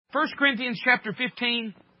1 Corinthians chapter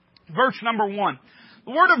 15, verse number 1.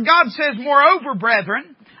 The Word of God says, "Moreover,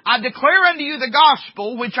 brethren, I declare unto you the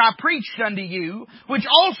gospel which I preached unto you, which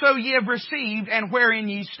also ye have received, and wherein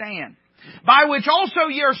ye stand. By which also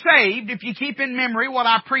ye are saved, if ye keep in memory what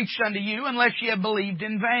I preached unto you, unless ye have believed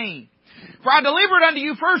in vain. For I delivered unto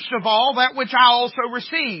you first of all that which I also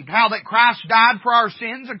received, how that Christ died for our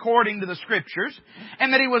sins according to the Scriptures,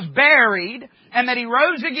 and that He was buried, and that He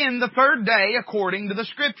rose again the third day according to the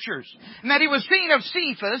Scriptures, and that He was seen of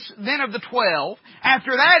Cephas, then of the 12.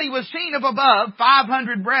 After that He was seen of above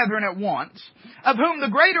 500 brethren at once, of whom the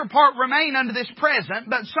greater part remain unto this present,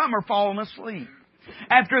 but some are fallen asleep.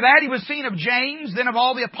 After that He was seen of James, then of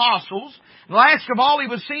all the apostles. Last of all He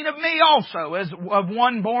was seen of me also, as of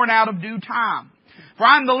one born out of due time. For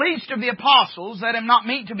I am the least of the apostles, that am not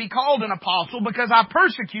meet to be called an apostle, because I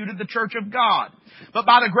persecuted the church of God. But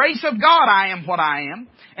by the grace of God I am what I am,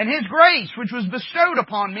 and His grace which was bestowed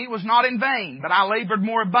upon me was not in vain, but I labored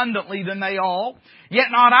more abundantly than they all.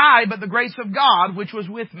 Yet not I, but the grace of God which was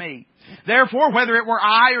with me. Therefore, whether it were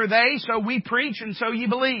I or they, so we preach, and so ye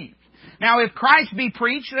believe. Now if Christ be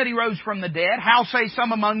preached that He rose from the dead, how say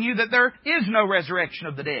some among you that there is no resurrection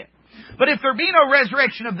of the dead? But if there be no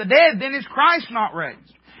resurrection of the dead, then is Christ not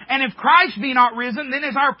raised? And if Christ be not risen, then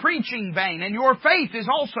is our preaching vain, and your faith is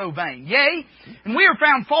also vain. Yea, and we are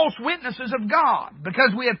found false witnesses of God,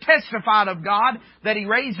 because we have testified of God that He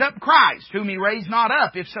raised up Christ, whom He raised not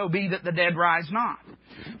up, if so be that the dead rise not.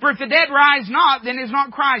 For if the dead rise not, then is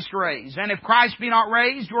not Christ raised. And if Christ be not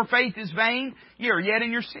raised, your faith is vain, ye are yet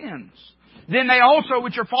in your sins. Then they also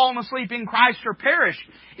which are fallen asleep in Christ are perished.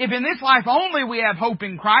 If in this life only we have hope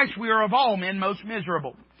in Christ, we are of all men most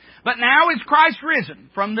miserable. But now is Christ risen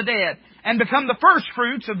from the dead, and become the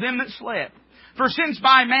firstfruits of them that slept. For since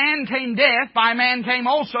by man came death, by man came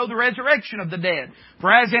also the resurrection of the dead.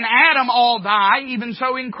 For as in Adam all die, even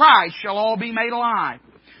so in Christ shall all be made alive.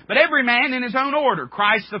 But every man in his own order,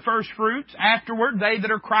 Christ the firstfruits, afterward they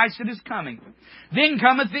that are Christ at His coming. Then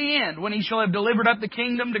cometh the end, when He shall have delivered up the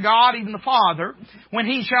kingdom to God, even the Father, when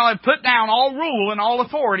He shall have put down all rule and all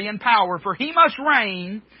authority and power, for He must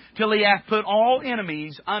reign till He hath put all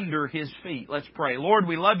enemies under His feet." Let's pray. Lord,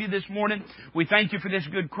 we love You this morning. We thank You for this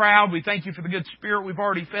good crowd. We thank You for the good spirit we've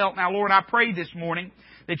already felt. Now, Lord, I pray this morning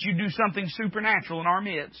that You do something supernatural in our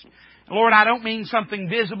midst. Lord, I don't mean something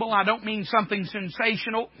visible. I don't mean something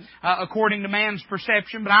sensational according to man's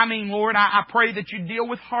perception. But I mean, Lord, I pray that You deal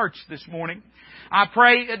with hearts this morning. I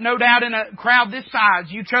pray that no doubt in a crowd this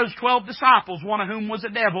size, You chose 12 disciples, one of whom was a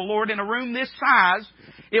devil. Lord, in a room this size,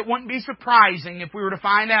 it wouldn't be surprising if we were to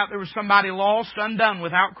find out there was somebody lost, undone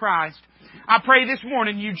without Christ. I pray this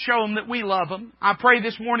morning You'd show them that we love them. I pray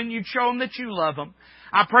this morning You'd show them that You love them.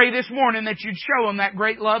 I pray this morning that You'd show them that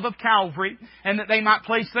great love of Calvary, and that they might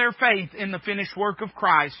place their faith in the finished work of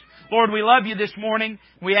Christ. Lord, we love You this morning.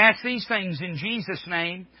 We ask these things in Jesus'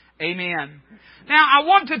 name. Amen. Now, I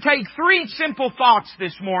want to take 3 simple thoughts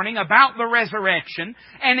this morning about the resurrection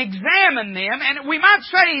and examine them. And we might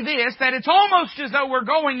say this, that it's almost as though we're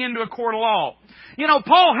going into a court of law. You know,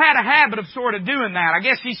 Paul had a habit of sort of doing that. I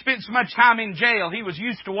guess he spent so much time in jail, he was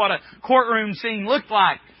used to what a courtroom scene looked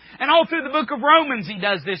like. And all through the book of Romans He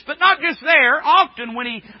does this. But not just there. Often when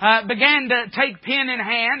he began to take pen in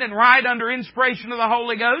hand and write under inspiration of the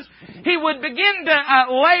Holy Ghost, he would begin to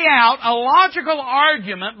lay out a logical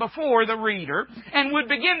argument before the reader and would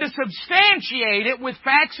begin to substantiate it with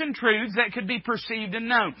facts and truths that could be perceived and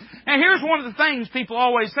known. Now here's one of the things people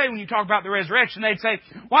always say when you talk about the resurrection. They'd say,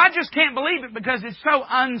 well, I just can't believe it because it's so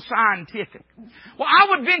unscientific. Well, I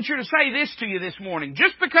would venture to say this to you this morning.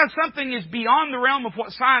 Just because something is beyond the realm of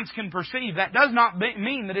what science can perceive, that does not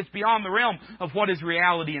mean that it's beyond the realm of what is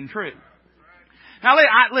reality and truth. Now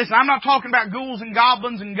listen, I'm not talking about ghouls and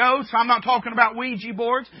goblins and ghosts. I'm not talking about Ouija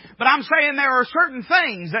boards. But I'm saying there are certain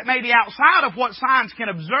things that may be outside of what science can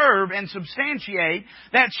observe and substantiate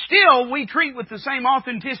that still we treat with the same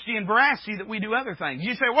authenticity and veracity that we do other things.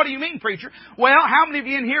 You say, what do you mean, preacher? Well, how many of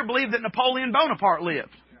you in here believe that Napoleon Bonaparte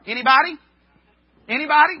lived? Anybody?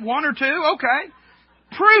 Anybody? 1 or 2?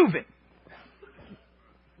 Okay. Prove it.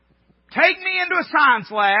 Take me into a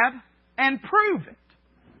science lab and prove it.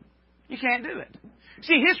 You can't do it.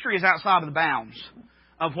 See, history is outside of the bounds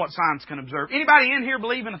of what science can observe. Anybody in here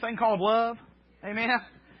believe in a thing called love? Amen?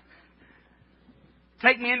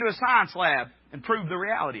 Take me into a science lab and prove the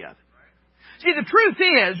reality of it. See, the truth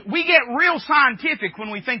is, we get real scientific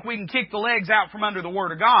when we think we can kick the legs out from under the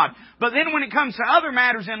Word of God. But then when it comes to other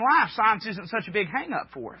matters in life, science isn't such a big hang-up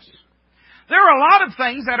for us. There are a lot of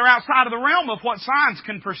things that are outside of the realm of what science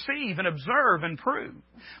can perceive and observe and prove.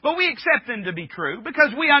 But we accept them to be true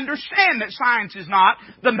because we understand that science is not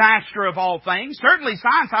the master of all things. Certainly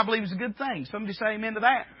science, I believe, is a good thing. Somebody say amen to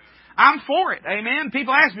that. I'm for it. Amen.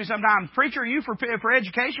 People ask me sometimes, preacher, are you for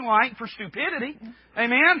education? Well, I ain't for stupidity.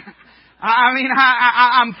 Amen.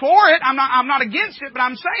 I'm for it. I'm not against it, but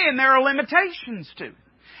I'm saying there are limitations to it.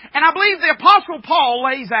 And I believe the Apostle Paul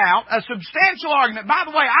lays out a substantial argument. By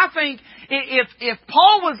the way, I think if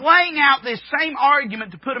Paul was laying out this same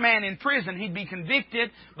argument to put a man in prison, he'd be convicted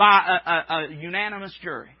by a unanimous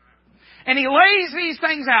jury. And he lays these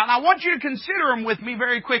things out, and I want you to consider them with me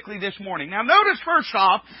very quickly this morning. Now notice first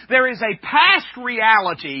off, there is a past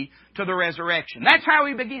reality to the resurrection. That's how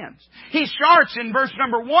he begins. He starts in verse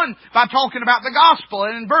number 1 by talking about the gospel.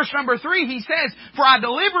 And in verse number 3 he says, "For I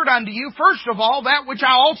delivered unto you, first of all, that which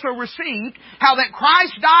I also received, how that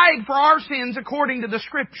Christ died for our sins according to the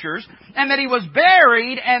Scriptures, and that He was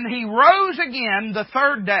buried, and He rose again the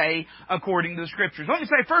third day according to the Scriptures." Let me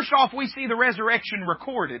say, first off, we see the resurrection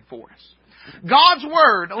recorded for us. God's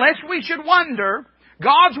Word, lest we should wonder,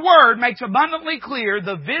 God's Word makes abundantly clear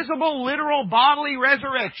the visible, literal, bodily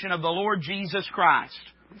resurrection of the Lord Jesus Christ.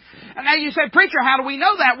 And now you say, preacher, how do we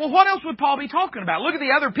know that? Well, what else would Paul be talking about? Look at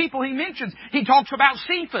the other people he mentions. He talks about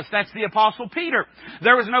Cephas. That's the Apostle Peter.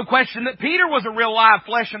 There was no question that Peter was a real live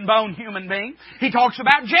flesh and bone human being. He talks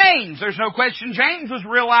about James. There's no question James was a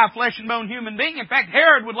real live flesh and bone human being. In fact,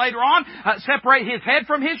 Herod would later on separate his head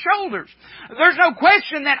from his shoulders. There's no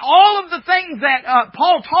question that all of the things that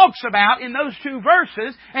Paul talks about in those two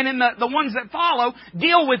verses and in the ones that follow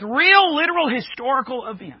deal with real, literal, historical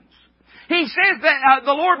events. He says that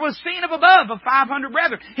the Lord was seen of above of 500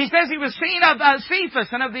 brethren. He says He was seen of Cephas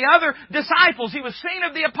and of the other disciples. He was seen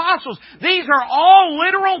of the apostles. These are all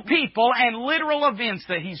literal people and literal events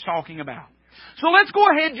that He's talking about. So let's go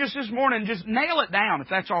ahead just this morning and just nail it down, if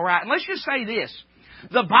that's all right. And let's just say this.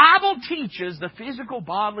 The Bible teaches the physical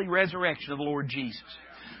bodily resurrection of the Lord Jesus.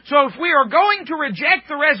 So if we are going to reject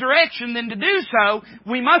the resurrection, then to do so,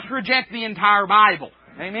 we must reject the entire Bible.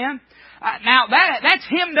 Amen? Now that's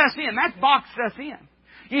hemmed us in. That's boxed us in.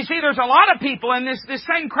 You see, there's a lot of people in this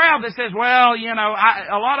same crowd that says, well, you know,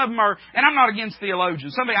 a lot of them are, and I'm not against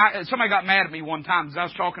theologians. Somebody got mad at me one time because I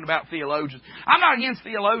was talking about theologians. I'm not against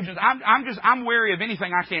theologians. I'm wary of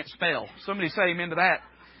anything I can't spell. Somebody say amen to that.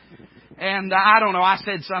 And I don't know, I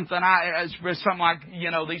said something, something like,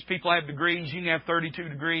 you know, these people have degrees. You can have 32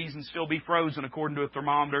 degrees and still be frozen according to a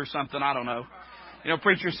thermometer or something. I don't know. You know,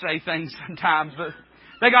 preachers say things sometimes, but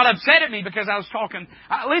they got upset at me because I was talking.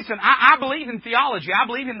 Listen, I believe in theology. I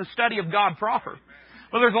believe in the study of God proper.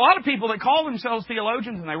 But there's a lot of people that call themselves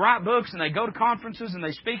theologians and they write books and they go to conferences and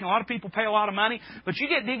they speak and a lot of people pay a lot of money. But you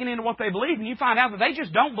get digging into what they believe and you find out that they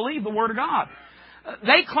just don't believe the Word of God.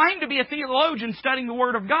 They claim to be a theologian studying the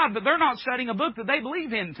Word of God, but they're not studying a book that they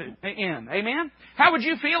believe in. Amen? How would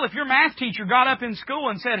you feel if your math teacher got up in school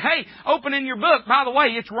and said, hey, open in your book, by the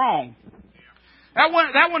way, it's wrong? That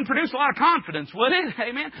wouldn't produce a lot of confidence, would it?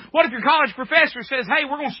 Amen? What if your college professor says, hey,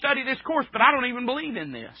 we're going to study this course, but I don't even believe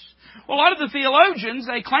in this? Well, a lot of the theologians,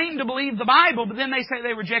 they claim to believe the Bible, but then they say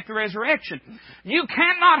they reject the resurrection. You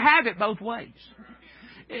cannot have it both ways.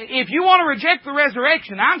 If you want to reject the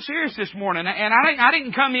resurrection, I'm serious this morning, and I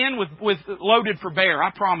didn't come in with loaded for bear. I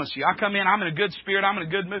promise you. I come in, I'm in a good spirit, I'm in a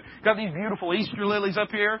good mood. Got these beautiful Easter lilies up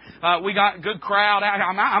here. We got a good crowd out.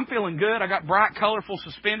 I'm feeling good. I got bright, colorful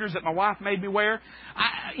suspenders that my wife made me wear.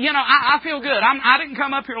 I feel good. I didn't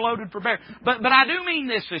come up here loaded for bear. But I do mean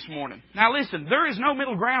this morning. Now listen, there is no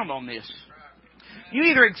middle ground on this. You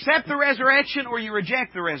either accept the resurrection or you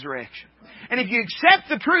reject the resurrection. And if you accept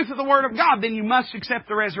the truth of the Word of God, then you must accept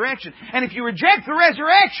the resurrection. And if you reject the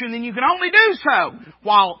resurrection, then you can only do so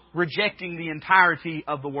while rejecting the entirety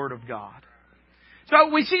of the Word of God.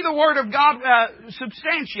 So we see the Word of God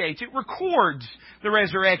substantiates, it records the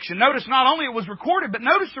resurrection. Notice not only it was recorded, but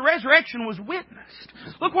notice the resurrection was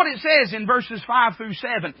witnessed. Look what it says in verses 5 through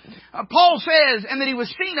 7. Paul says, and that He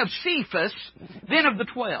was seen of Cephas, then of the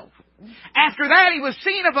 12. After that, He was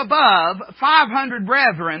seen of above 500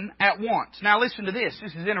 brethren at once. Now listen to this.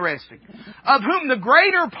 This is interesting. Of whom the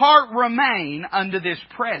greater part remain unto this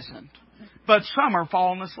present, but some are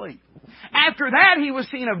fallen asleep. After that, He was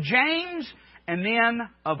seen of James, and then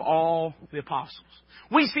of all the apostles.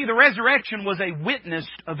 We see the resurrection was a witnessed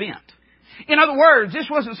event. In other words, this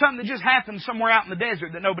wasn't something that just happened somewhere out in the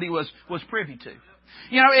desert that nobody was privy to.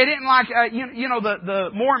 You know, it isn't like, the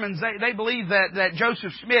Mormons, they believe that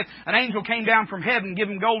Joseph Smith, an angel came down from heaven, gave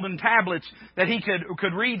him golden tablets that he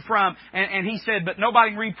could read from, and he said, but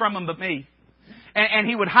nobody can read from them but me. And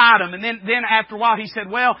he would hide them. And then after a while he said,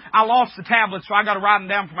 well, I lost the tablets, so I got to write them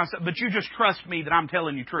down for myself. But you just trust me that I'm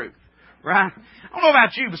telling you truth. Right? I don't know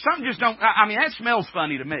about you, but some just don't, I mean, that smells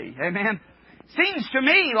funny to me. Amen? Seems to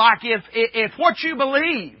me like if what you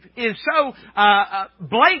believe is so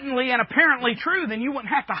blatantly and apparently true, then you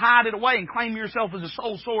wouldn't have to hide it away and claim yourself as a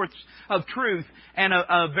sole source of truth and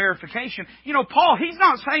of verification. You know, Paul, he's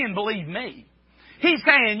not saying believe me. He's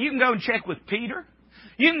saying you can go and check with Peter.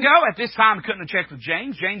 You can go, at this time, he couldn't have checked with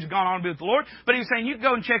James. James had gone on to be with the Lord. But he was saying, you can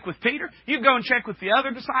go and check with Peter. You can go and check with the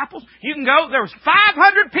other disciples. You can go, there was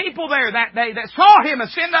 500 people there that day that saw him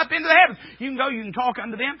ascend up into the heavens. You can go, you can talk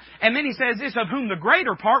unto them. And then he says this, of whom the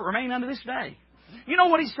greater part remain unto this day. You know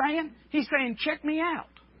what he's saying? He's saying, check me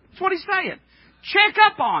out. That's what he's saying. Check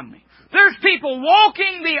up on me. There's people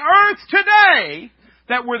walking the earth today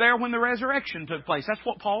that were there when the resurrection took place. That's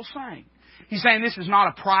what Paul's saying. He's saying this is not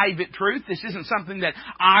a private truth. This isn't something that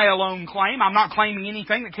I alone claim. I'm not claiming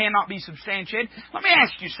anything that cannot be substantiated. Let me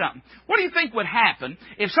ask you something. What do you think would happen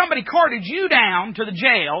if somebody carted you down to the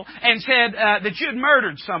jail and said that you had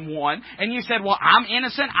murdered someone, and you said, well, I'm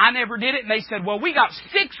innocent, I never did it, and they said, well, we got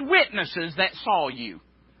 6 witnesses that saw you.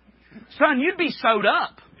 Son, you'd be sewed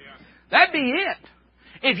up. That'd be it.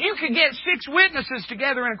 If you could get 6 witnesses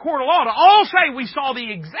together in a court of law to all say we saw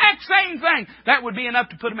the exact same thing, that would be enough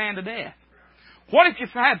to put a man to death. What if you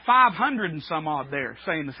had 500 and some odd there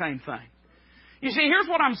saying the same thing? You see, here's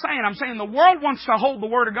what I'm saying. I'm saying the world wants to hold the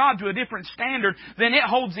Word of God to a different standard than it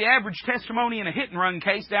holds the average testimony in a hit-and-run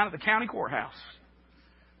case down at the county courthouse.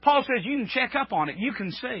 Paul says you can check up on it. You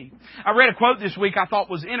can see. I read a quote this week I thought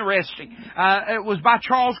was interesting. It was by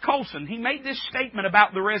Charles Colson. He made this statement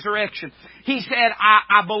about the resurrection. He said,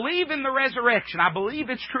 I believe in the resurrection. I believe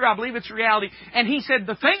it's true. I believe it's reality. And he said,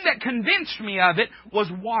 the thing that convinced me of it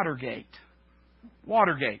was Watergate.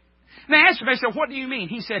 Watergate. And they asked him, they said, what do you mean?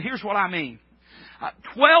 He said, here's what I mean.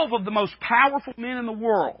 12 of the most powerful men in the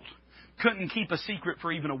world couldn't keep a secret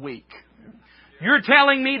for even a week. You're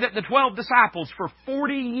telling me that the 12 disciples for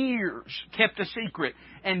 40 years kept a secret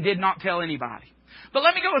and did not tell anybody. But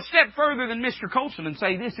let me go a step further than Mr. Colson and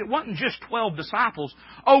say this. It wasn't just 12 disciples.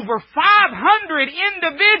 Over 500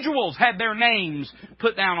 individuals had their names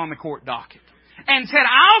put down on the court docket. And said,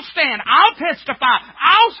 I'll stand, I'll testify,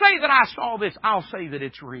 I'll say that I saw this, I'll say that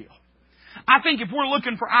it's real. I think if we're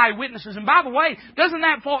looking for eyewitnesses, and by the way, isn't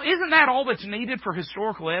that all that's needed for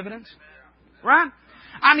historical evidence? Right?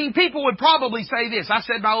 I mean, people would probably say this. I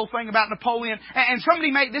said my little thing about Napoleon, and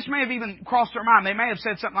this may have even crossed their mind. They may have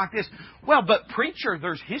said something like this. Well, but preacher,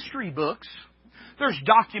 there's history books. There's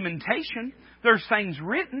documentation. There's things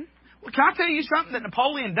written. Well, can I tell you something that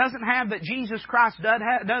Napoleon doesn't have that Jesus Christ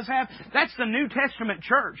does have? That's the New Testament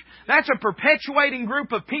church. That's a perpetuating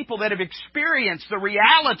group of people that have experienced the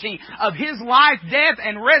reality of His life, death,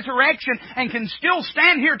 and resurrection and can still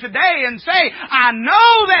stand here today and say, I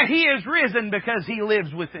know that He is risen because He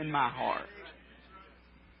lives within my heart.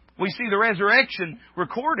 We see the resurrection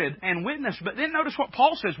recorded and witnessed, but then notice what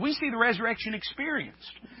Paul says. We see the resurrection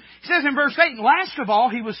experienced. He says in verse 8, last of all,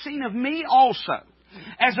 He was seen of me also,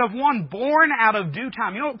 as of one born out of due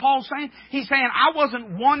time. You know what Paul's saying? He's saying, I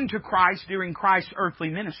wasn't won to Christ during Christ's earthly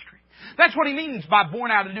ministry. That's what he means by born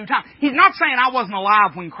out of due time. He's not saying I wasn't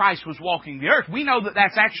alive when Christ was walking the earth. We know that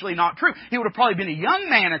that's actually not true. He would have probably been a young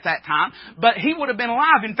man at that time, but he would have been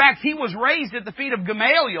alive. In fact, he was raised at the feet of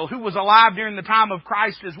Gamaliel, who was alive during the time of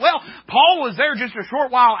Christ as well. Paul was there just a short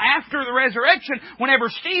while after the resurrection. Whenever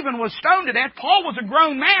Stephen was stoned to death, Paul was a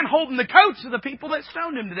grown man holding the coats of the people that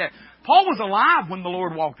stoned him to death. Paul was alive when the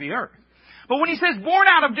Lord walked the earth. But when he says born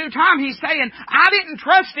out of due time, he's saying, I didn't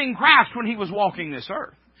trust in Christ when He was walking this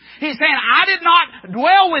earth. He's saying, I did not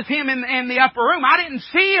dwell with Him in the upper room. I didn't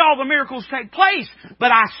see all the miracles take place,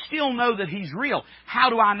 but I still know that He's real. How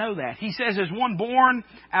do I know that? He says, as one born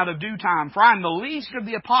out of due time. For I am the least of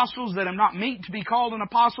the apostles, that am not meet to be called an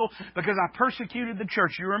apostle, because I persecuted the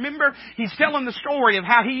church. You remember? He's telling the story of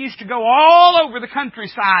how he used to go all over the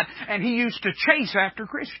countryside, and he used to chase after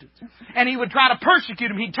Christians. And he would try to persecute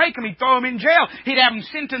them. He'd take them. He'd throw them in jail. He'd have them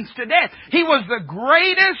sentenced to death. He was the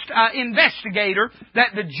greatest investigator that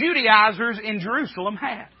the Judaizers in Jerusalem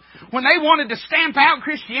had. When they wanted to stamp out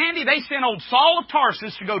Christianity, they sent old Saul of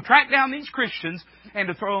Tarsus to go track down these Christians and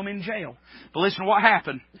to throw them in jail. But listen to what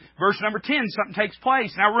happened. Verse number 10, something takes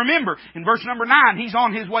place. Now remember, in verse number 9, he's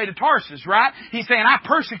on his way to Tarsus, right? He's saying, I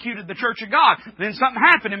persecuted the church of God. Then something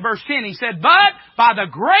happened in verse 10. He said, but by the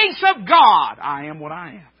grace of God, I am what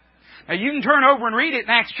I am. Now you can turn over and read it in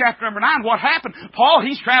Acts chapter number 9. What happened? Paul,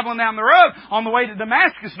 he's traveling down the road on the way to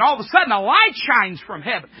Damascus, and all of a sudden a light shines from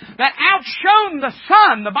heaven that outshone the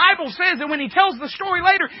sun. The Bible says that when he tells the story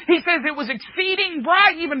later, he says it was exceeding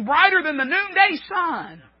bright, even brighter than the noonday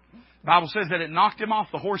sun. The Bible says that it knocked him off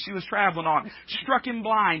the horse he was traveling on, struck him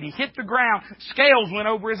blind. He hit the ground, scales went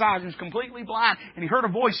over his eyes, he was completely blind, and he heard a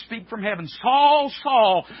voice speak from heaven, Saul,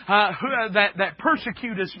 Saul, that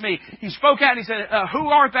persecutest me. He spoke out and he said, who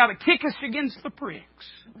art thou that kickest against the pricks?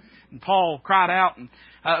 And Paul cried out, and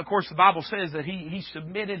of course the Bible says that he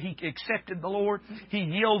submitted, he accepted the Lord, he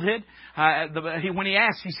yielded. When he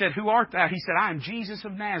asked, he said, who art thou? He said, I am Jesus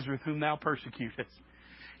of Nazareth, whom thou persecutest.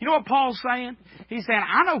 You know what Paul's saying? He's saying,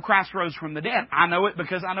 I know Christ rose from the dead. I know it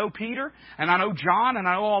because I know Peter, and I know John, and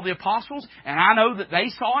I know all the apostles, and I know that they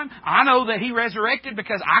saw Him. I know that He resurrected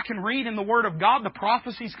because I can read in the Word of God the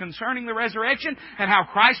prophecies concerning the resurrection and how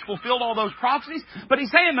Christ fulfilled all those prophecies. But he's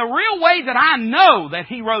saying the real way that I know that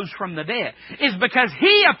He rose from the dead is because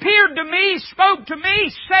He appeared to me, spoke to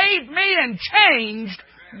me, saved me, and changed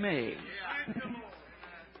me.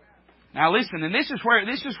 Now listen, and this is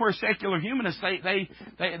where secular humanists they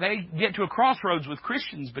get to a crossroads with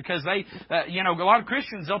Christians, because a lot of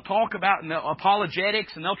Christians, they'll talk about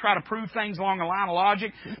apologetics and they'll try to prove things along the line of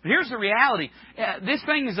logic. But here's the reality: this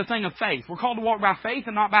thing is a thing of faith. We're called to walk by faith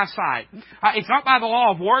and not by sight. It's not by the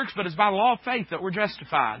law of works, but it's by the law of faith that we're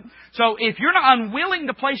justified. So if you're not unwilling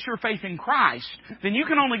to place your faith in Christ, then you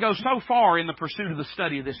can only go so far in the pursuit of the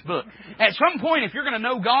study of this book. At some point, if you're going to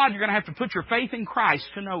know God, you're going to have to put your faith in Christ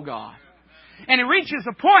to know God. And it reaches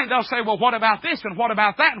a point, they'll say, well, what about this, and what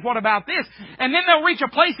about that, and what about this? And then they'll reach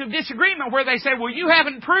a place of disagreement where they say, well, you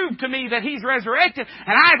haven't proved to me that He's resurrected,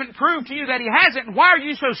 and I haven't proved to you that He hasn't, and why are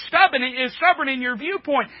you so stubborn in your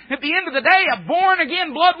viewpoint? At the end of the day, a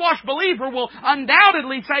born-again, blood-washed believer will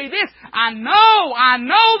undoubtedly say this: I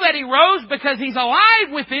know that He rose because He's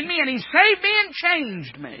alive within me, and He saved me and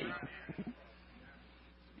changed me.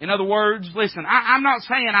 In other words, listen, I'm not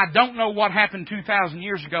saying I don't know what happened 2,000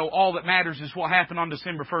 years ago. All that matters is what happened on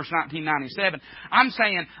December 1st, 1997. I'm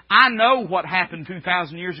saying I know what happened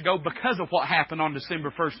 2,000 years ago because of what happened on December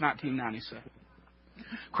 1st, 1997.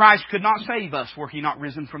 Christ could not save us were He not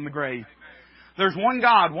risen from the grave. There's one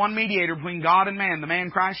God, one mediator between God and man, the man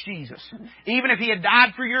Christ Jesus. Even if He had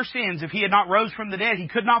died for your sins, if He had not rose from the dead, He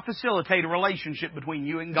could not facilitate a relationship between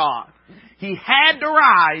you and God. He had to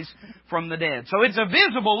rise from the dead. So it's a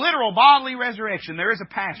visible, literal, bodily resurrection. There is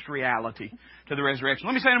a past reality to the resurrection.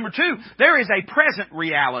 Let me say number 2, there is a present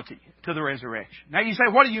reality to the resurrection. Now you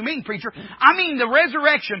say, what do you mean, preacher? I mean the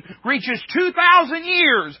resurrection reaches 2,000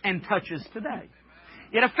 years and touches today.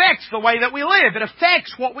 It affects the way that we live. It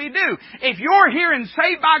affects what we do. If you're here and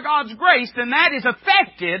saved by God's grace, then that is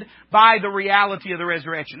affected by the reality of the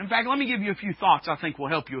resurrection. In fact, let me give you a few thoughts I think will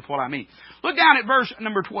help you with what I mean. Look down at verse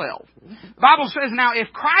number 12. The Bible says, now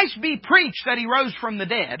if Christ be preached that He rose from the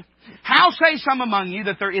dead, how say some among you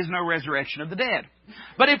that there is no resurrection of the dead?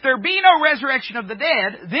 But if there be no resurrection of the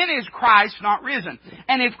dead, then is Christ not risen.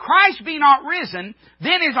 And if Christ be not risen,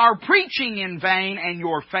 then is our preaching in vain, and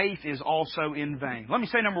your faith is also in vain. Let me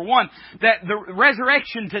say, number 1, that the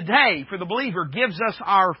resurrection today for the believer gives us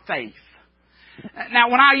our faith. Now,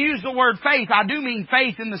 when I use the word faith, I do mean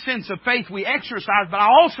faith in the sense of faith we exercise, but I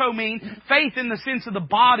also mean faith in the sense of the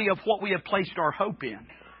body of what we have placed our hope in.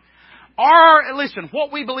 Listen,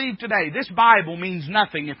 what we believe today, this Bible means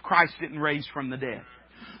nothing if Christ didn't raise from the dead.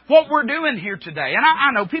 What we're doing here today, and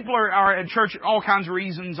I know people are at church at all kinds of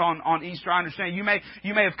reasons on Easter. I understand you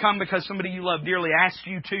may have come because somebody you love dearly asked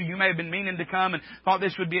you to. You may have been meaning to come and thought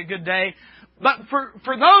this would be a good day. But for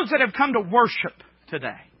those that have come to worship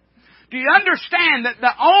today, do you understand that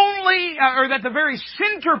the very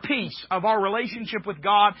centerpiece of our relationship with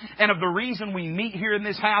God and of the reason we meet here in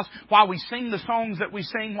this house, why we sing the songs that we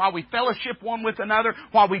sing, why we fellowship one with another,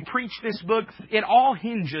 why we preach this book, it all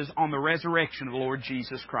hinges on the resurrection of the Lord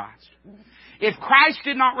Jesus Christ. If Christ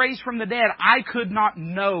did not raise from the dead, I could not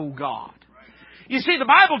know God. You see, the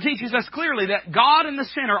Bible teaches us clearly that God and the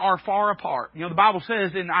sinner are far apart. You know, the Bible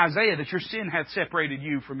says in Isaiah that your sin hath separated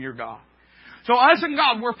you from your God. So us and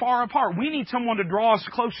God, we're far apart. We need someone to draw us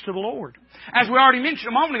close to the Lord. As we already mentioned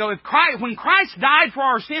a moment ago, when Christ died for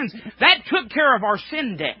our sins, that took care of our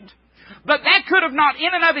sin debt. But that could have not in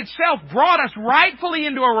and of itself brought us rightfully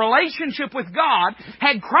into a relationship with God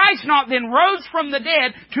had Christ not then rose from the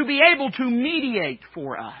dead to be able to mediate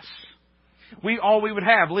for us. All we would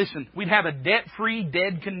have, listen, we'd have a debt-free,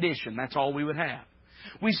 dead condition. That's all we would have.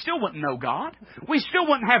 We still wouldn't know God. We still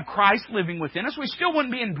wouldn't have Christ living within us. We still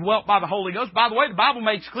wouldn't be indwelt by the Holy Ghost. By the way, the Bible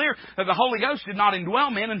makes clear that the Holy Ghost did not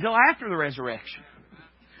indwell men until after the resurrection.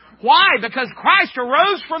 Why? Because Christ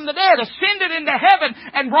arose from the dead, ascended into heaven,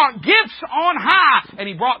 and brought gifts on high. And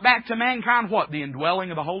He brought back to mankind what? The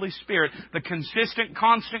indwelling of the Holy Spirit. The consistent,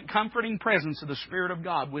 constant, comforting presence of the Spirit of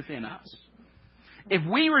God within us. If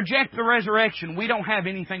we reject the resurrection, we don't have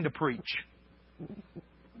anything to preach.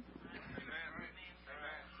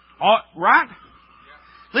 Right?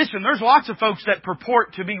 Listen, there's lots of folks that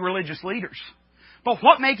purport to be religious leaders. But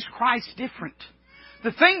what makes Christ different?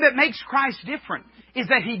 The thing that makes Christ different is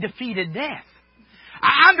that He defeated death.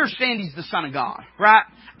 I understand He's the Son of God, right?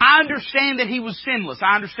 I understand that He was sinless.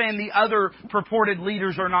 I understand the other purported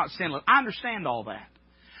leaders are not sinless. I understand all that.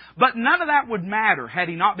 But none of that would matter had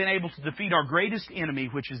He not been able to defeat our greatest enemy,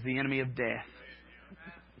 which is the enemy of death.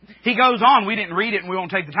 He goes on, we didn't read it and we won't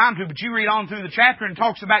take the time to, but you read on through the chapter and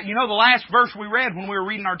talks about, the last verse we read when we were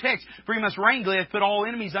reading our text, for He must reign, hath put all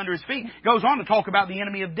enemies under His feet, goes on to talk about the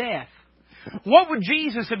enemy of death. What would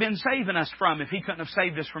Jesus have been saving us from if He couldn't have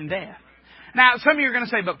saved us from death? Now, some of you are going to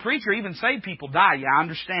say, but preacher, even saved people die. Yeah, I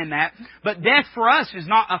understand that. But death for us is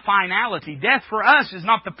not a finality. Death for us is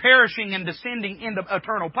not the perishing and descending into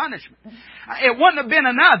eternal punishment. It wouldn't have been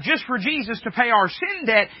enough just for Jesus to pay our sin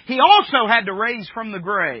debt. He also had to raise from the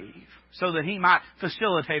grave so that He might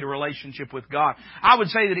facilitate a relationship with God. I would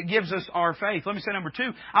say that it gives us our faith. Let me say number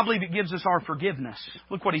 2, I believe it gives us our forgiveness.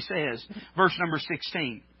 Look what He says, verse number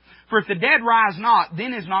 16. For if the dead rise not,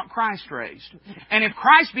 then is not Christ raised. And if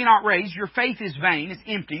Christ be not raised, your faith is vain, it's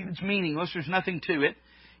empty, it's meaningless, there's nothing to it.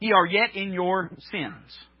 Ye are yet in your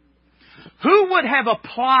sins. Who would have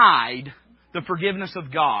applied the forgiveness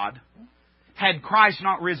of God had Christ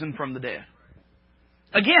not risen from the dead?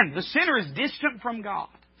 Again, the sinner is distant from God.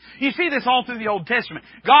 You see this all through the Old Testament.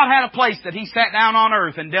 God had a place that He sat down on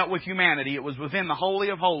earth and dealt with humanity. It was within the Holy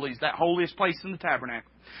of Holies, that holiest place in the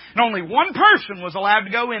tabernacle. And only one person was allowed to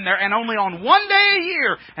go in there, and only on one day a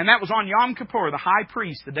year, and that was on Yom Kippur, the high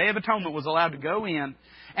priest, the Day of Atonement, was allowed to go in,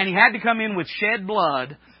 and he had to come in with shed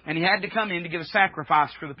blood, and he had to come in to give a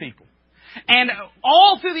sacrifice for the people. And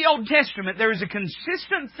all through the Old Testament, there is a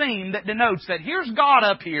consistent theme that denotes that here's God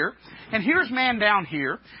up here, and here's man down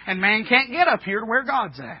here, and man can't get up here to where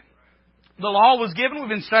God's at. The law was given, we've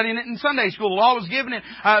been studying it in Sunday school, the law was given in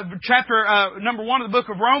chapter number 1 of the book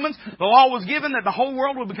of Romans. The law was given that the whole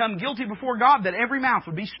world would become guilty before God, that every mouth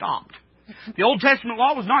would be stopped. The Old Testament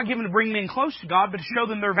law was not given to bring men close to God, but to show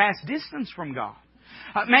them their vast distance from God.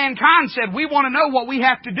 Mankind said, we want to know what we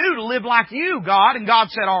have to do to live like you, God. And God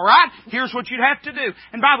said, all right, here's what you'd have to do.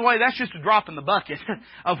 And by the way, that's just a drop in the bucket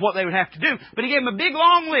of what they would have to do. But He gave them a big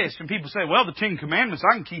long list. And people say, well, the 10 Commandments,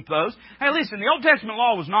 I can keep those. Hey, listen, the Old Testament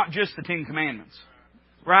law was not just the 10 Commandments.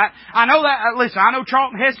 Right? I know that, listen, I know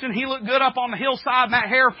Charlton Heston, he looked good up on the hillside and that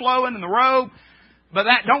hair flowing and the robe. But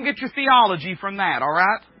don't get your theology from that, all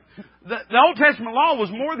right? The Old Testament law was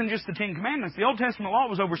more than just the 10 Commandments. The Old Testament law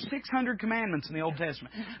was over 600 commandments in the Old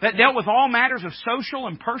Testament that dealt with all matters of social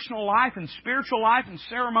and personal life and spiritual life and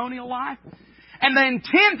ceremonial life. And the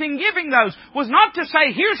intent in giving those was not to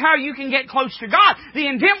say, here's how you can get close to God. The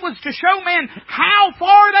intent was to show men how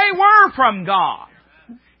far they were from God.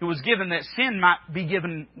 It was given that sin might be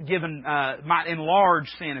might enlarge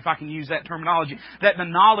sin, if I can use that terminology. That the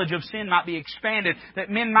knowledge of sin might be expanded. That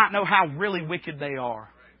men might know how really wicked they are.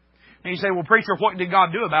 And you say, well, preacher, what did God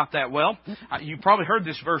do about that? Well, you probably heard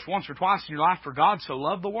this verse once or twice in your life. For God so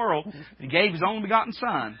loved the world that He gave His only begotten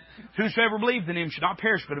Son. Whosoever believed in Him should not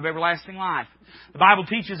perish, but have everlasting life. The Bible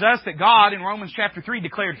teaches us that God, in Romans chapter 3,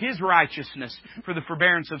 declared His righteousness for the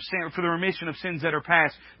forbearance of sin, for the remission of sins that are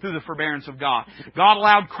past through the forbearance of God. God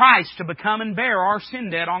allowed Christ to become and bear our sin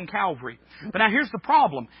debt on Calvary. But now here's the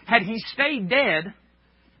problem. Had He stayed dead,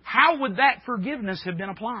 how would that forgiveness have been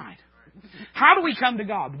applied? How do we come to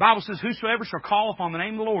God? The Bible says, whosoever shall call upon the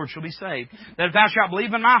name of the Lord shall be saved. That if thou shalt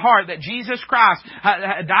believe in my heart that Jesus Christ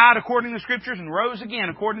died according to the Scriptures and rose again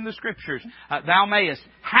according to the Scriptures, thou mayest.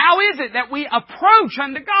 How is it that we approach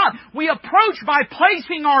unto God? We approach by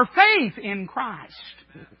placing our faith in Christ.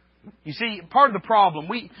 You see, part of the problem,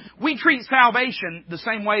 we treat salvation the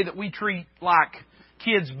same way that we treat, like,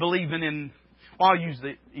 kids believing in... I'll use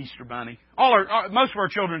the Easter Bunny. Most of our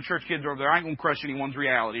children's church kids are over there. I ain't going to crush anyone's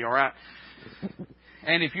reality, all right?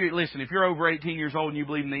 And if you're over 18 years old and you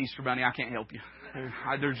believe in the Easter Bunny, I can't help you.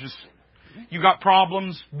 You got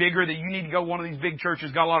problems bigger that you need to go to one of these big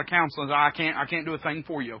churches, got a lot of counseling. I can't do a thing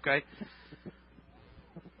for you, okay?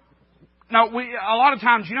 Now, a lot of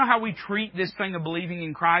times, you know how we treat this thing of believing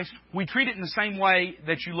in Christ? We treat it in the same way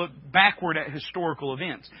that you look backward at historical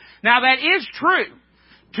events. Now, that is true.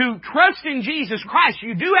 to trust in Jesus Christ,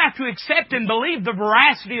 you do have to accept and believe the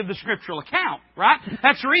veracity of the scriptural account, right?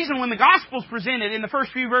 That's the reason when the Gospel's presented in the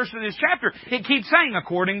first few verses of this chapter, it keeps saying,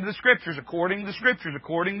 according to the Scriptures, according to the Scriptures,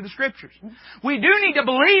 according to the Scriptures. We do need to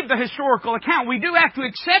believe the historical account. We do have to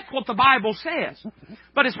accept what the Bible says.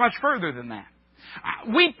 But it's much further than that.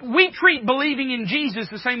 We treat believing in Jesus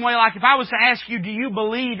the same way, like if I was to ask you, do you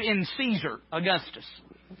believe in Caesar Augustus?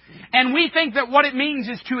 And we think that what it means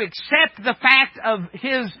is to accept the fact of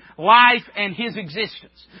His life and His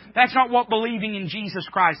existence. That's not what believing in Jesus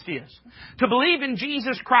Christ is. To believe in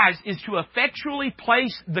Jesus Christ is to effectually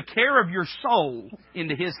place the care of your soul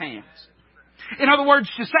into His hands. In other words,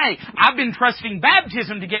 to say, I've been trusting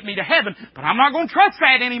baptism to get me to heaven, but I'm not going to trust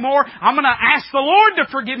that anymore. I'm going to ask the Lord to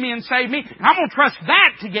forgive me and save me, and I'm going to trust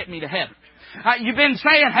that to get me to heaven. You've been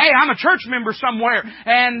saying, hey, I'm a church member somewhere,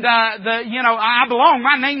 and I belong,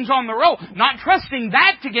 my name's on the roll. Not trusting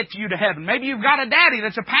that to get you to heaven. Maybe you've got a daddy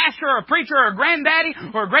that's a pastor or a preacher or a granddaddy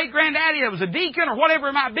or a great-granddaddy that was a deacon or whatever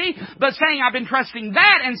it might be, but saying I've been trusting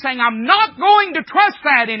that and saying I'm not going to trust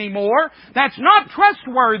that anymore. That's not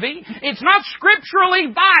trustworthy. It's not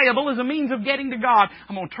scripturally viable as a means of getting to God.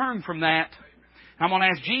 I'm going to turn from that. I'm going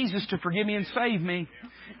to ask Jesus to forgive me and save me.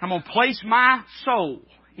 I'm going to place my soul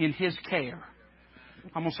in His care.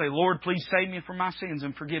 I'm going to say, Lord, please save me from my sins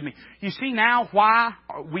and forgive me. You see now why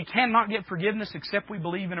we cannot get forgiveness except we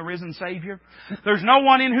believe in a risen Savior? There's no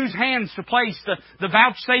one in whose hands to place the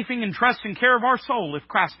vouchsafing and trust and care of our soul if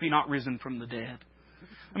Christ be not risen from the dead.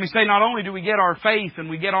 Let me say, not only do we get our faith and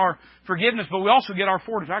we get our forgiveness, but we also get our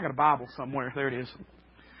fortitude. I got a Bible somewhere. There it is.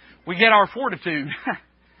 We get our fortitude.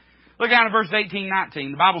 Look down at verses 18 and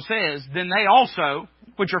 19. The Bible says, then they also,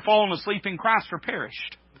 which are fallen asleep in Christ, are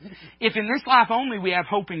perished. If in this life only we have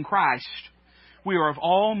hope in Christ, we are of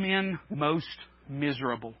all men most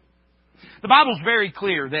miserable. The Bible's very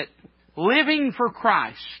clear that living for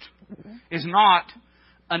Christ is not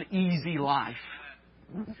an easy life.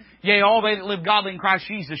 Yea, all they that live godly in Christ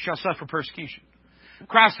Jesus shall suffer persecution.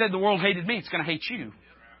 Christ said the world hated me, it's going to hate you.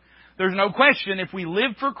 There's no question if we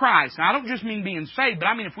live for Christ, and I don't just mean being saved, but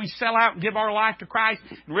I mean if we sell out and give our life to Christ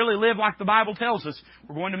and really live like the Bible tells us,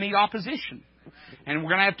 we're going to meet opposition. And we're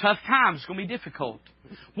going to have tough times. It's going to be difficult.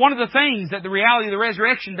 One of the things that the reality of the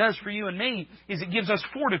resurrection does for you and me is it gives us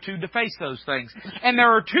fortitude to face those things. And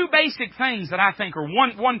there are two basic things that I think are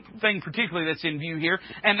one thing particularly that's in view here,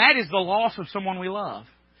 and that is the loss of someone we love.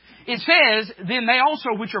 It says, then they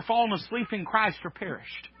also which are fallen asleep in Christ are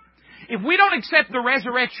perished. If we don't accept the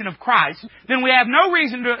resurrection of Christ, then we have no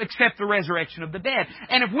reason to accept the resurrection of the dead.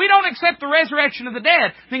 And if we don't accept the resurrection of the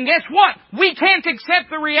dead, then guess what? We can't accept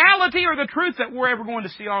the reality or the truth that we're ever going to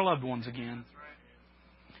see our loved ones again.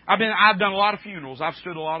 I've done a lot of funerals. I've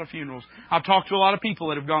stood a lot of funerals. I've talked to a lot of people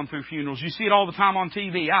that have gone through funerals. You see it all the time on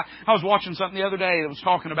TV. I was watching something the other day that was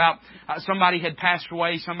talking about somebody had passed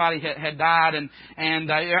away, somebody had died, and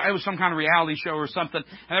it was some kind of reality show or something.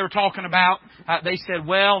 And they were talking about, they said,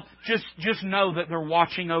 well, just know that they're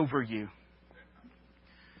watching over you.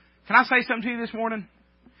 Can I say something to you this morning?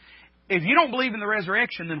 If you don't believe in the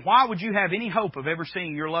resurrection, then why would you have any hope of ever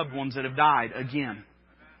seeing your loved ones that have died again?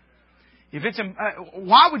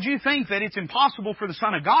 Why would you think that it's impossible for the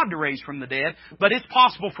Son of God to raise from the dead, but it's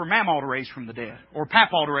possible for Mamaw to raise from the dead, or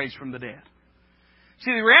Papaw to raise from the dead?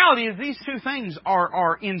 See, the reality is these two things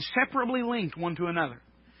are inseparably linked one to another.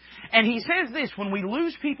 And he says this, when we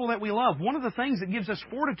lose people that we love, one of the things that gives us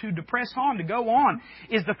fortitude to press on, to go on,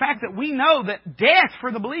 is the fact that we know that death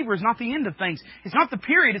for the believer is not the end of things. It's not the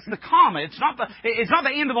period, it's the comma. It's not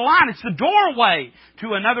the end of the line, it's the doorway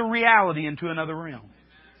to another reality and to another realm.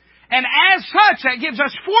 And as such, that gives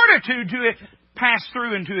us fortitude to pass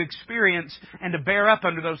through and to experience and to bear up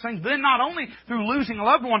under those things. But then not only through losing a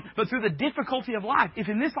loved one, but through the difficulty of life. If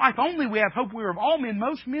in this life only we have hope, we are of all men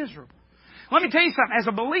most miserable. Let me tell you something. As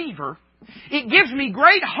a believer, it gives me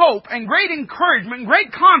great hope and great encouragement and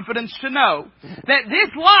great confidence to know that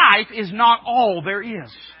this life is not all there is.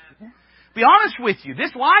 Be honest with you,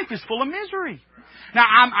 this life is full of misery. Now,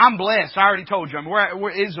 I'm blessed. I already told you.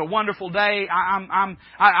 It's a wonderful day.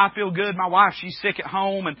 I feel good. My wife, she's sick at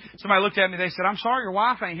home. And somebody looked at me. They said, I'm sorry your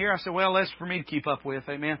wife ain't here. I said, well, that's for me to keep up with.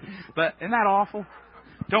 Amen. But isn't that awful?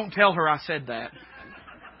 Don't tell her I said that.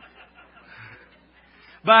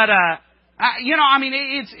 But,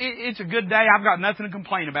 it's a good day. I've got nothing to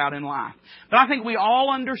complain about in life. But I think we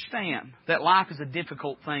all understand that life is a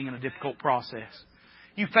difficult thing and a difficult process.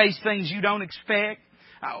 You face things you don't expect.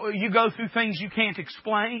 You go through things you can't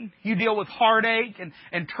explain. You deal with heartache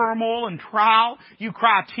and turmoil and trial. You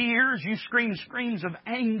cry tears. You scream screams of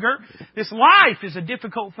anger. This life is a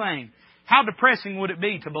difficult thing. How depressing would it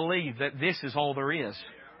be to believe that this is all there is?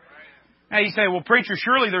 Now you say, well, preacher,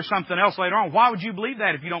 surely there's something else later on. Why would you believe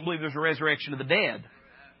that if you don't believe there's a resurrection of the dead?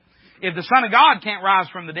 If the Son of God can't rise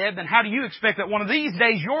from the dead, then how do you expect that one of these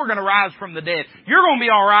days you're going to rise from the dead? You're going to be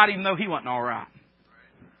all right even though He wasn't all right.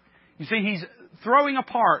 You see, He's throwing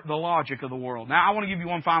apart the logic of the world. Now, I want to give you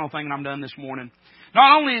one final thing and I'm done this morning.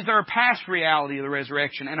 Not only is there a past reality of the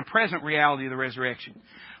resurrection and a present reality of the resurrection,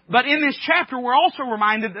 but in this chapter we're also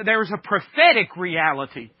reminded that there is a prophetic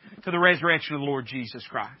reality to the resurrection of the Lord Jesus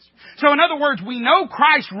Christ. So in other words, we know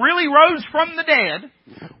Christ really rose from the dead.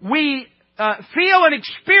 We feel and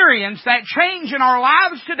experience that change in our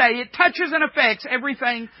lives today. It touches and affects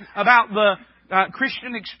everything about the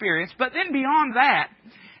Christian experience. But then beyond that,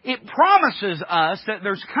 it promises us that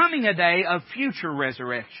there's coming a day of future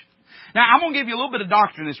resurrection. Now, I'm going to give you a little bit of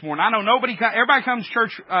doctrine this morning. I know everybody comes to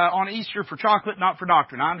church on Easter for chocolate, not for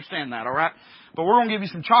doctrine. I understand that, all right? But we're going to give you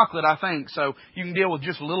some chocolate, I think, so you can deal with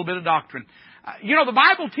just a little bit of doctrine. The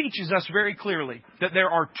Bible teaches us very clearly that there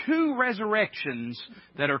are two resurrections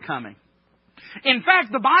that are coming. In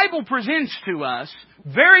fact, the Bible presents to us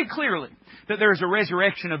very clearly that there is a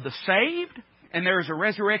resurrection of the saved and there is a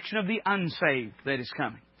resurrection of the unsaved that is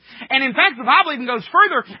coming. And in fact, the Bible even goes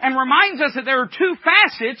further and reminds us that there are two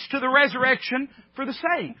facets to the resurrection for the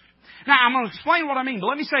saved. Now, I'm going to explain what I mean, but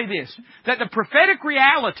let me say this, that the prophetic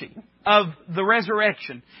reality of the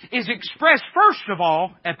resurrection is expressed first of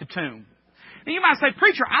all at the tomb. Now, you might say,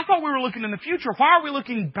 preacher, I thought we were looking in the future. Why are we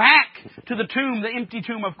looking back to the tomb, the empty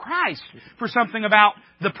tomb of Christ, for something about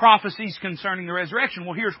the prophecies concerning the resurrection?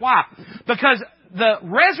 Well, here's why. Because the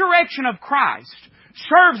resurrection of Christ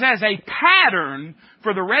serves as a pattern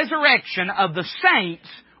for the resurrection of the saints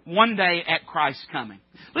one day at Christ's coming.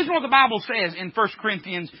 Listen to what the Bible says in 1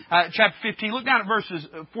 Corinthians chapter 15. Look down at verses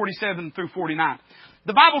 47 through 49.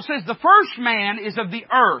 The Bible says, the first man is of the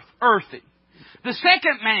earth, earthy. The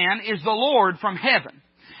second man is the Lord from heaven.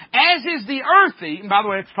 As is the earthy, and by the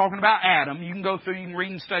way, it's talking about Adam. You can go through, you can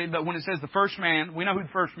read and study, but when it says the first man, we know who the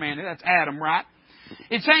first man is. That's Adam, right?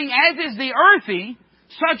 It's saying, as is the earthy,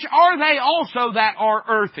 such are they also that are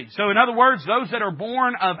earthy. So in other words, those that are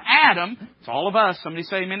born of Adam, it's all of us, somebody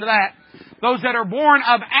say amen to that. Those that are born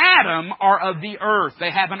of Adam are of the earth.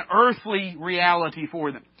 They have an earthly reality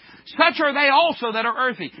for them. Such are they also that are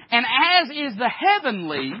earthy. And as is the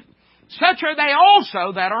heavenly, such are they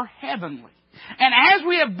also that are heavenly. And as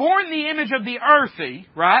we have borne the image of the earthy,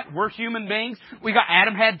 right? We're human beings.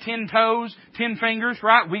 Adam had 10 toes, 10 fingers,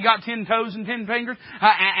 right? We got 10 toes and 10 fingers.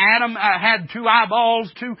 Adam had 2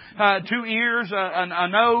 eyeballs, 2 ears, a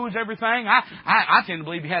nose, everything. I tend to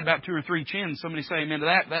believe he had about 2 or 3 chins. Somebody say amen to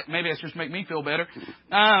that. Maybe that's just make me feel better.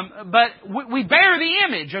 But we bear the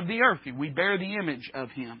image of the earthy. We bear the image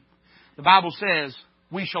of Him. The Bible says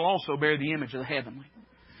we shall also bear the image of the heavenly.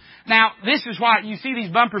 Now, this is why you see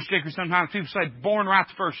these bumper stickers sometimes. People say, born right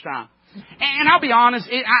the first time. And I'll be honest,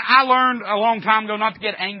 I learned a long time ago not to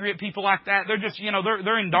get angry at people like that. They're just,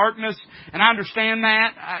 they're in darkness, and I understand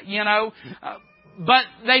that, But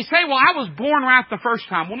they say, well, I was born right the first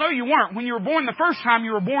time. Well, no, you weren't. When you were born the first time,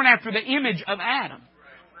 you were born after the image of Adam.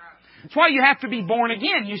 That's why you have to be born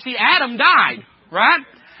again. You see, Adam died, right?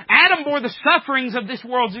 Adam bore the sufferings of this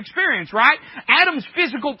world's experience, right? Adam's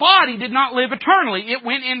physical body did not live eternally. It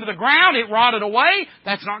went into the ground. It rotted away.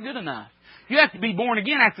 That's not good enough. You have to be born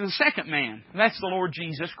again after the second man. That's the Lord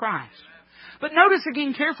Jesus Christ. But notice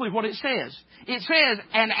again carefully what it says. It says,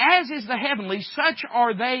 and as is the heavenly, such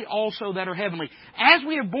are they also that are heavenly. As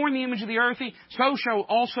we have borne the image of the earthy, so shall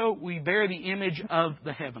also we bear the image of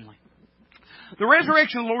the heavenly. The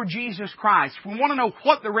resurrection of the Lord Jesus Christ, if we want to know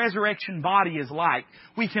what the resurrection body is like,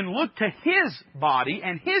 we can look to His body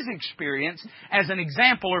and His experience as an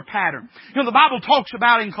example or pattern. The Bible talks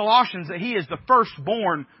about in Colossians that He is the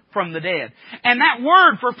firstborn from the dead. And that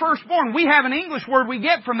word for firstborn, we have an English word we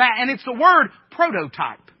get from that, and it's the word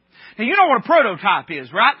prototype. Now, you know what a prototype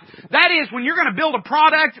is, right? That is, when you're going to build a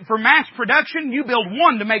product for mass production, you build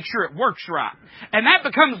one to make sure it works right. And that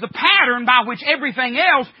becomes the pattern by which everything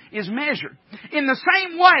else is measured. In the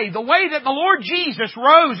same way, the way that the Lord Jesus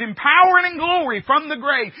rose in power and in glory from the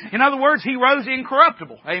grave, in other words, He rose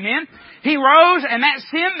incorruptible. Amen? He rose, and that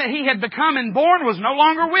sin that He had become and born was no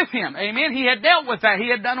longer with Him. Amen? He had dealt with that. He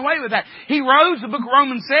had done away with that. He rose, the book of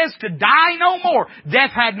Romans says, to die no more.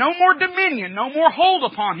 Death had no more dominion, no more hold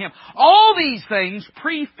upon Him. All these things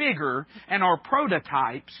prefigure and are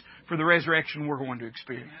prototypes for the resurrection we're going to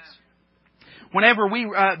experience. Whenever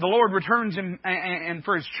the Lord returns and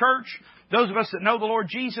for His church, those of us that know the Lord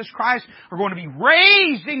Jesus Christ are going to be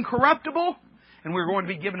raised incorruptible, and we're going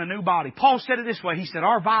to be given a new body. Paul said it this way. He said,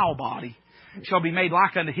 our vile body shall be made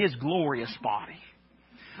like unto His glorious body.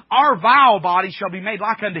 Our vile body shall be made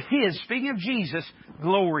like unto His, speaking of Jesus,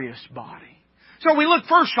 glorious body. So we look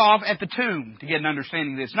first off at the tomb to get an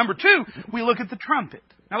understanding of this. Number two, we look at the trumpet.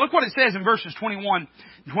 Now look what it says in verses 21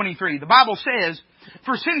 and 23. The Bible says,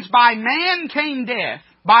 "For since by man came death,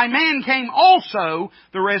 by man came also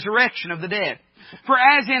the resurrection of the dead. For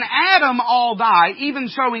as in Adam all die, even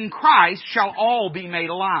so in Christ shall all be made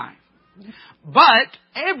alive. But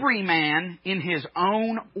every man in his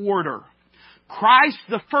own order. Christ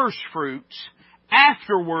the firstfruits,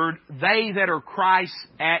 afterward they that are Christ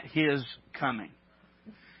at His coming."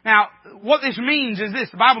 Now, what this means is this.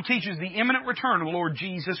 The Bible teaches the imminent return of the Lord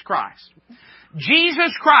Jesus Christ.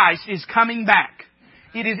 Jesus Christ is coming back.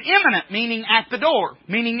 It is imminent, meaning at the door,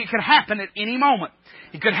 meaning it could happen at any moment.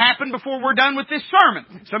 It could happen before we're done with this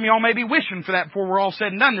sermon. Some of y'all may be wishing for that before we're all said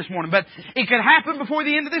and done this morning, but it could happen before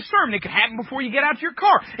the end of this sermon. It could happen before you get out to your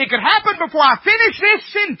car. It could happen before I finish this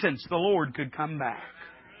sentence. The Lord could come back.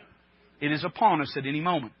 It is upon us at any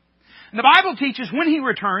moment. And the Bible teaches when He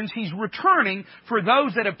returns, He's returning for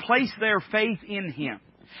those that have placed their faith in Him.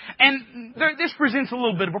 And this presents a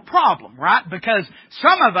little bit of a problem, right? Because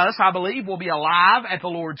some of us, I believe, will be alive at the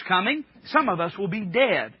Lord's coming. Some of us will be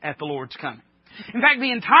dead at the Lord's coming. In fact,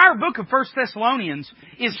 the entire book of 1 Thessalonians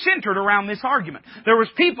is centered around this argument. There was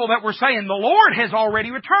people that were saying, the Lord has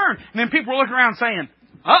already returned. And then people were looking around saying,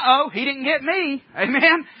 uh-oh, He didn't get me.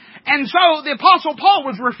 Amen? And so the Apostle Paul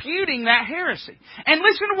was refuting that heresy. And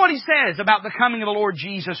listen to what he says about the coming of the Lord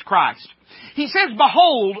Jesus Christ. He says, in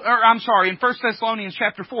 1 Thessalonians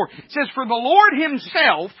chapter 4, it says, "For the Lord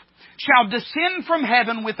Himself shall descend from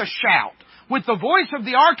heaven with a shout, with the voice of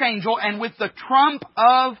the archangel, and with the trump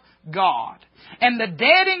of God. And the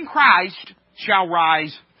dead in Christ shall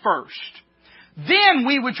rise first. Then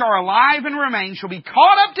we which are alive and remain shall be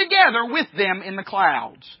caught up together with them in the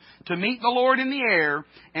clouds, to meet the Lord in the air,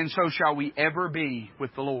 and so shall we ever be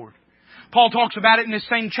with the Lord." Paul talks about it in this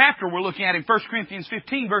same chapter we're looking at in 1 Corinthians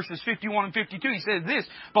 15, verses 51 and 52. He says this,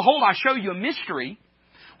 "Behold, I show you a mystery.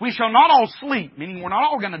 We shall not all sleep," meaning we're not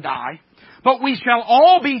all going to die, "but we shall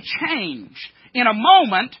all be changed in a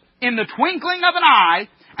moment, in the twinkling of an eye,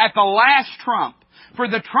 at the last trump. For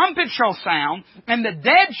the trumpet shall sound, and the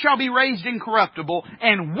dead shall be raised incorruptible,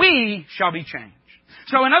 and we shall be changed."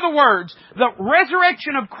 So in other words, the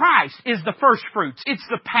resurrection of Christ is the first fruits. It's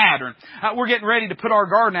the pattern. We're getting ready to put our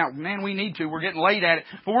garden out. Man, we need to. We're getting late at it.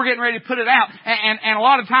 But we're getting ready to put it out. And a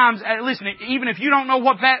lot of times, listen, even if you don't know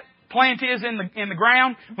what that plant is in the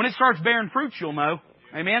ground, when it starts bearing fruits, you'll know.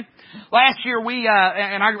 Amen? Last year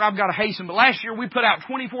I've got to hasten, but last year we put out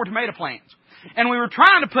 24 tomato plants. And we were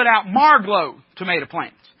trying to put out Marglo tomato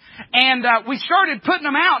plants. And we started putting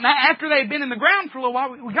them out, and after they'd been in the ground for a little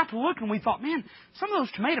while, we got to look and we thought, man, some of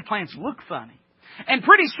those tomato plants look funny. And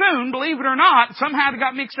pretty soon, believe it or not, somehow they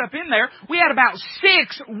got mixed up in there, we had about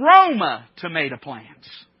 6 Roma tomato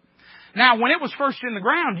plants. Now, when it was first in the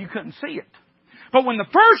ground, you couldn't see it. But when the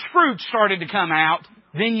first fruits started to come out,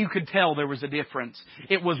 then you could tell there was a difference.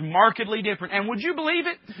 It was markedly different. And would you believe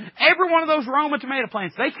it? Every one of those Roma tomato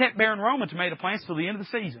plants, they kept bearing Roma tomato plants till the end of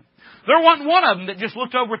the season. There wasn't one of them that just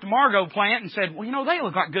looked over at the Margot plant and said, well, you know, they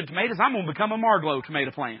look like good tomatoes. I'm going to become a Margot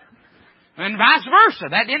tomato plant. And vice versa.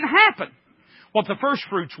 That didn't happen. What the first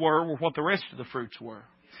fruits were what the rest of the fruits were.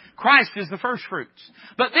 Christ is the first fruits.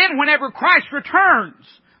 But then whenever Christ returns,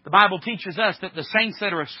 the Bible teaches us that the saints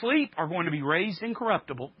that are asleep are going to be raised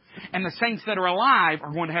incorruptible, and the saints that are alive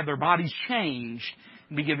are going to have their bodies changed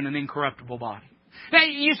and be given an incorruptible body. Now,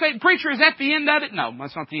 you say, preacher, is that the end of it? No,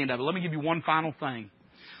 that's not the end of it. Let me give you one final thing.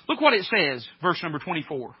 Look what it says, verse number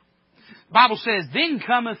 24. The Bible says, "Then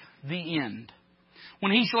cometh the end,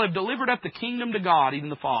 when He shall have delivered up the kingdom to God, even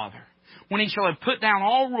the Father, when He shall have put down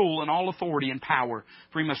all rule and all authority and power,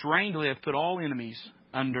 for He must reign till He hath put all enemies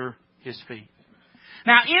under His feet."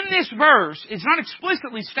 Now, in this verse, it's not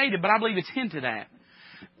explicitly stated, but I believe it's hinted at,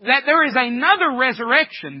 that there is another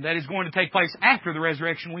resurrection that is going to take place after the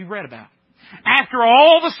resurrection we've read about. After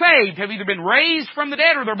all the saved have either been raised from the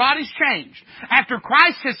dead or their bodies changed. After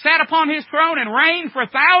Christ has sat upon His throne and reigned for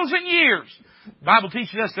 1,000 years. The Bible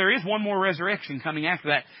teaches us there is one more resurrection coming after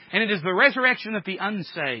that. And it is the resurrection that the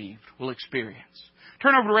unsaved will experience.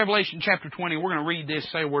 Turn over to Revelation chapter 20. We're going to read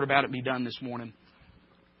this, say a word about it, and be done this morning.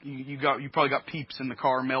 You probably got peeps in the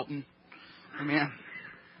car melting. Amen.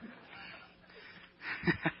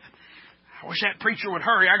 I wish that preacher would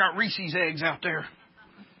hurry. I got Reese's eggs out there.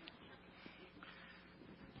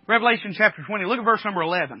 Revelation chapter 20. Look at verse number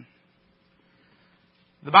 11.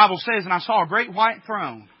 The Bible says, "And I saw a great white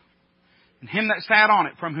throne, and Him that sat on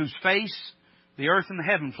it, from whose face the earth and the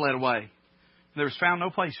heaven fled away. There was found no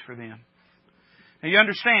place for them." Now you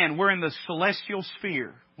understand, we're in the celestial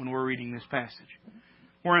sphere when we're reading this passage.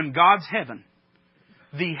 We're in God's heaven.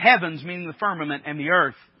 The heavens, meaning the firmament, and the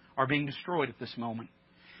earth are being destroyed at this moment.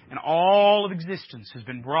 And all of existence has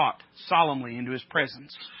been brought solemnly into His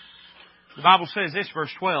presence. The Bible says this,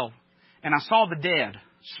 verse 12, "And I saw the dead,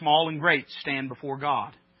 small and great, stand before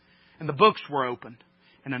God. And the books were opened.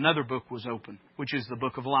 And another book was opened, which is the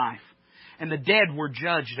book of life. And the dead were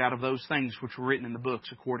judged out of those things which were written in the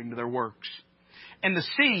books according to their works. And the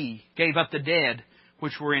sea gave up the dead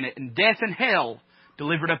which were in it. And death and hell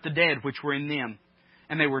delivered up the dead which were in them.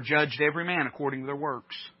 And they were judged every man according to their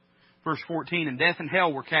works." Verse 14, "And death and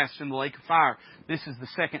hell were cast into the lake of fire. This is the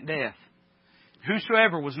second death.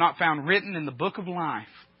 Whosoever was not found written in the book of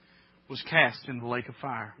life was cast into the lake of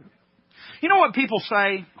fire." You know what people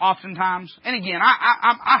say oftentimes? And again,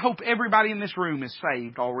 I hope everybody in this room is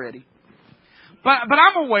saved already. But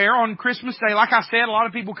I'm aware on Christmas Day, like I said, a lot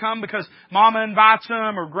of people come because Mama invites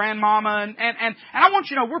them or Grandmama. And I want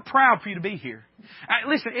you to know, we're proud for you to be here.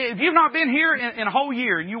 Listen, if you've not been here in a whole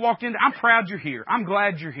year and you walked in, I'm proud you're here. I'm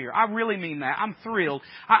glad you're here. I really mean that. I'm thrilled.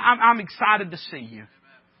 I'm excited to see you.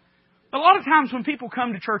 But a lot of times when people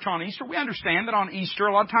come to church on Easter, we understand that on Easter,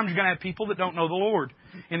 a lot of times you're going to have people that don't know the Lord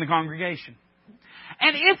in the congregation.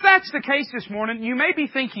 And if that's the case this morning, you may be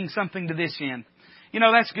thinking something to this end. You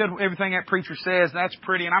know, that's good, everything that preacher says, that's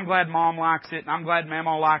pretty, and I'm glad Mom likes it, and I'm glad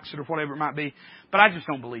Mama likes it, or whatever it might be. But I just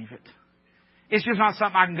don't believe it. It's just not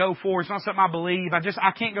something I can go for. It's not something I believe.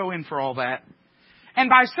 I can't go in for all that. And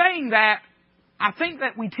by saying that, I think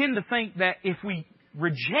that we tend to think that if we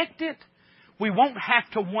reject it, we won't have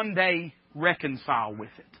to one day reconcile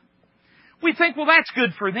with it. We think, well, that's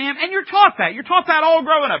good for them. And you're taught that. You're taught that all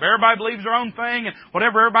growing up. Everybody believes their own thing, and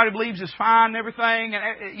whatever everybody believes is fine and everything.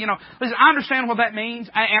 And, you know, listen, I understand what that means,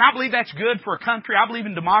 and I believe that's good for a country. I believe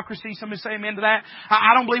in democracy. Somebody say amen to that.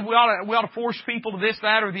 I don't believe we ought to force people to this,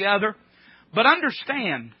 that, or the other. But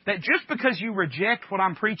understand that just because you reject what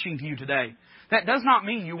I'm preaching to you today, that does not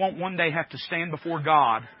mean you won't one day have to stand before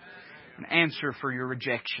God and answer for your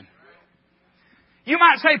rejection. You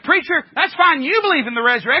might say, "Preacher, that's fine. You believe in the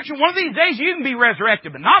resurrection. One of these days you can be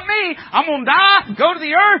resurrected, but not me. I'm going to die, go to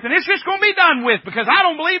the earth, and it's just going to be done with because I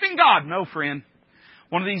don't believe in God." No, friend.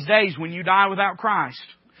 One of these days when you die without Christ,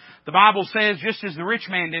 the Bible says, just as the rich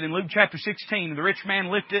man did in Luke chapter 16, the rich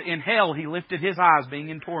man lifted in hell, he lifted his eyes being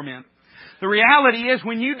in torment. The reality is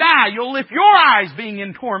when you die, you'll lift your eyes being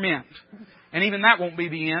in torment. And even that won't be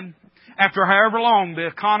the end. After however long the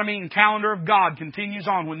economy and calendar of God continues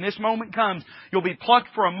on, when this moment comes, you'll be plucked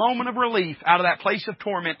for a moment of relief out of that place of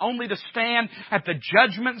torment, only to stand at the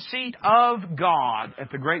judgment seat of God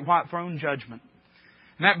at the great white throne judgment.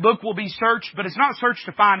 And that book will be searched, but it's not searched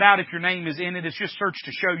to find out if your name is in it. It's just searched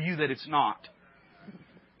to show you that it's not.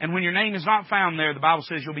 And when your name is not found there, the Bible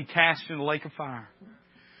says you'll be cast into the lake of fire.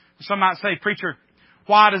 Some might say, "Preacher,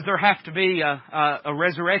 why does there have to be a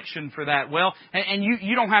resurrection for that?" Well, and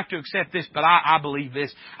you don't have to accept this, but I believe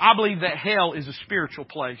this. I believe that hell is a spiritual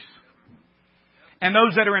place. And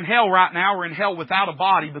those that are in hell right now are in hell without a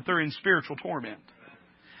body, but they're in spiritual torment.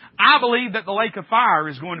 I believe that the lake of fire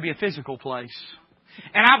is going to be a physical place.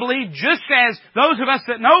 And I believe just as those of us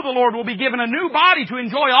that know the Lord will be given a new body to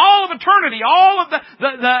enjoy all of eternity, all of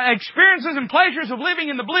the experiences and pleasures of living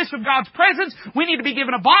in the bliss of God's presence, we need to be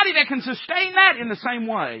given a body that can sustain that in the same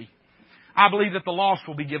way. I believe that the lost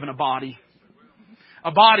will be given a body.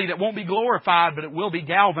 A body that won't be glorified, but it will be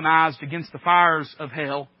galvanized against the fires of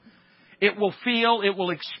hell. It will feel, it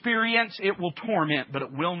will experience, it will torment, but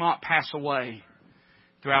it will not pass away.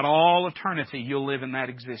 Throughout all eternity, you'll live in that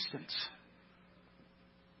existence.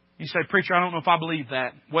 You say, "Preacher, I don't know if I believe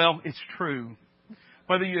that." Well, it's true.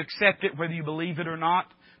 Whether you accept it, whether you believe it or not,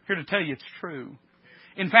 I'm here to tell you it's true.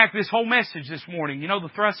 In fact, this whole message this morning, you know, the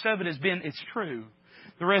thrust of it has been, it's true.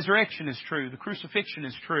 The resurrection is true. The crucifixion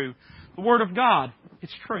is true. The Word of God,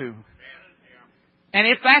 it's true. And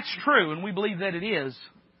if that's true, and we believe that it is,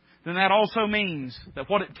 then that also means that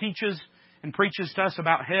what it teaches and preaches to us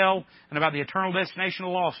about hell and about the eternal destination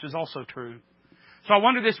of the lost is also true. So I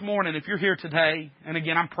wonder this morning, if you're here today, and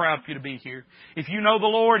again, I'm proud for you to be here. If you know the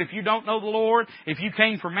Lord, if you don't know the Lord, if you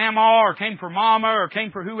came for Mama or came for Mama or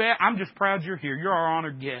came for whoever, I'm just proud you're here. You're our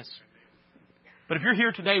honored guest. But if you're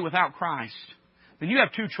here today without Christ, then you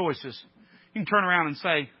have two choices. You can turn around and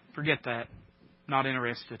say, "Forget that. Not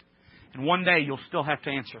interested." And one day you'll still have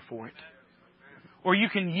to answer for it. Or you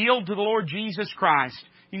can yield to the Lord Jesus Christ.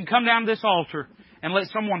 You can come down to this altar and let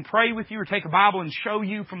someone pray with you or take a Bible and show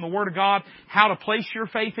you from the Word of God how to place your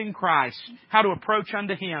faith in Christ, how to approach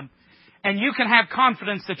unto Him. And you can have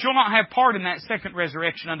confidence that you'll not have part in that second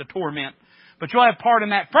resurrection unto torment, but you'll have part in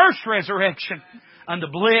that first resurrection unto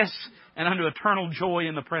bliss and unto eternal joy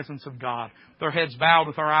in the presence of God. With our heads bowed,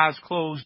 with our eyes closed.